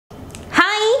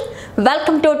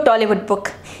Welcome to Tollywood book.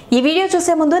 ఈ video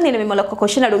చూసే ముందు నేను మిమ్మల్ని ఒక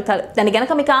క్వశ్చన్ అడుగుతాను. దాని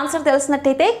గనక మీకు ఆన్సర్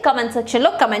తెలిసినట్టయితే కామెంట్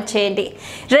సెక్షన్లో కామెంట్ చేయండి.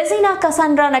 రెజీనా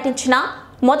కసాండ్రా నటించిన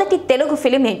మొదటి తెలుగు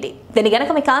ఫిలిం ఏంటి? దీని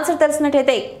గనక మీకు ఆన్సర్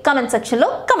తెలిసినట్టయితే కామెంట్ సెక్షన్లో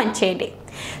కామెంట్ చేయండి.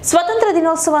 స్వతంత్ర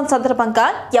దినోత్సవం సందర్భంగా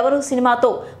ఎవరు సినిమాతో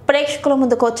ప్రేక్షకుల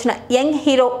ముందుకు వచ్చిన యంగ్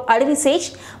హీరో అడివి శేష్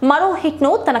మరో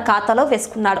హిట్ను తన ఖాతాలో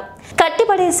వేసుకున్నాడు.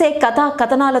 కట్టిపడేసే కథా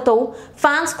కథనాలతో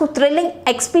ఫ్యాన్స్కు థ్రిల్లింగ్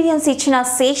ఎక్స్పీరియన్స్ ఇచ్చిన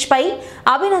శేష్ పై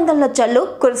అభినందనల జల్లు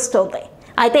కురుస్తోంది.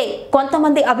 అయితే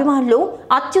కొంతమంది అభిమానులు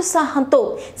అత్యుత్సాహంతో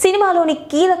సినిమాలోని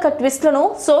కీలక ట్విస్ట్లను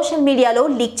సోషల్ మీడియాలో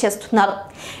లీక్ చేస్తున్నారు.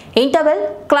 ఇంటర్వెల్,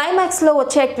 క్లైమాక్స్లో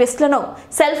వచ్చే ట్విస్ట్లను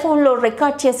సెల్ ఫోన్లో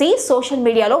రికార్డ్ చేసి సోషల్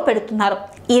మీడియాలో పెడుతున్నారు.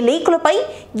 ఈ లీకులపై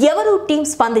ఎవరు టీం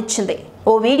స్పందించింది.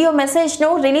 ఓ వీడియో మెసేజ్ను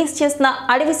రిలీజ్ చేసిన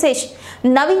అడివి శేష్,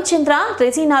 నవీన్ చంద్ర,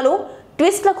 రెజీనాలు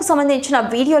ట్విస్ట్లకు సంబంధించిన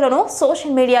వీడియోలను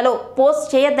సోషల్ మీడియాలో పోస్ట్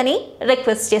చేయొద్దని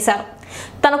రిక్వెస్ట్ చేశారు.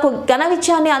 తనకు ఘన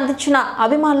విజయాన్ని అందించిన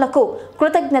అభిమానులకు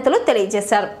కృతజ్ఞతలు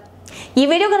తెలియజేశారు. ఈ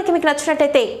వీడియో కనుక మీకు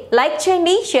నచ్చినట్టయితే లైక్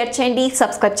చేయండి, షేర్ చేయండి,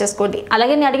 సబ్స్క్రైబ్ చేసుకోండి.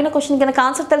 అలాగే నేను అడిగిన క్వశ్చన్ కనుక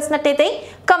ఆన్సర్ తెలిసినట్టయితే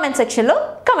కామెంట్ సెక్షన్లో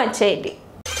కామెంట్ చేయండి.